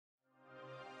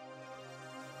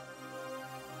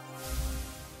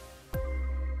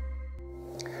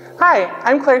Hi,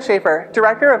 I'm Clare Schaeffer,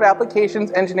 Director of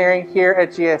Applications Engineering here at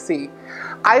GSC.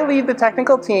 I lead the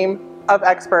technical team of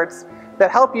experts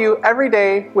that help you every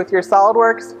day with your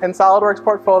SOLIDWORKS and SOLIDWORKS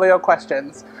portfolio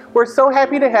questions. We're so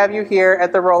happy to have you here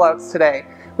at the rollouts today.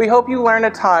 We hope you learn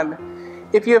a ton.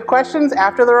 If you have questions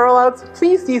after the rollouts,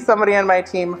 please see somebody on my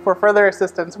team for further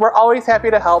assistance. We're always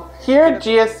happy to help. Here at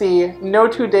GSC, no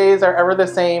 2 days are ever the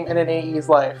same in an AE's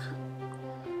life.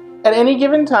 At any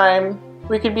given time,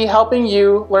 we could be helping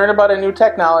you learn about a new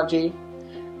technology.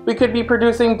 We could be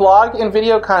producing blog and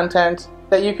video content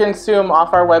that you consume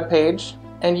off our webpage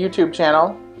and YouTube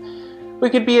channel. We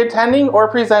could be attending or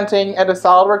presenting at a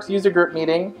SOLIDWORKS user group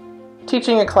meeting,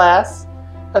 teaching a class,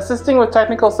 assisting with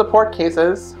technical support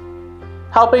cases,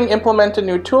 helping implement a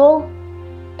new tool,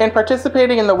 and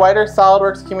participating in the wider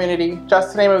SOLIDWORKS community,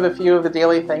 just to name a few of the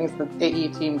daily things the AE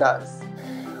team does.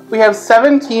 We have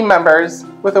 7 team members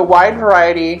with a wide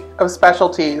variety of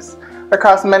specialties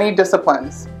across many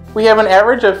disciplines. We have an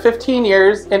average of 15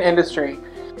 years in industry.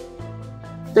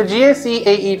 The GSC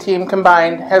AE team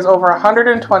combined has over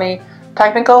 120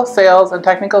 technical sales and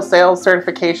technical sales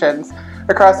certifications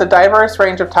across a diverse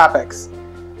range of topics,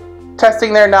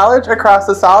 testing their knowledge across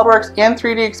the SOLIDWORKS and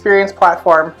 3D Experience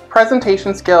platform,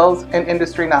 presentation skills, and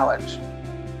industry knowledge.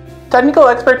 Technical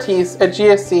expertise at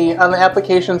GSC on the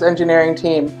Applications Engineering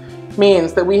team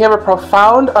means that we have a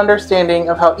profound understanding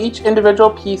of how each individual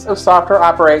piece of software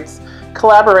operates,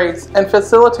 collaborates, and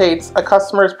facilitates a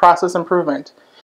customer's process improvement.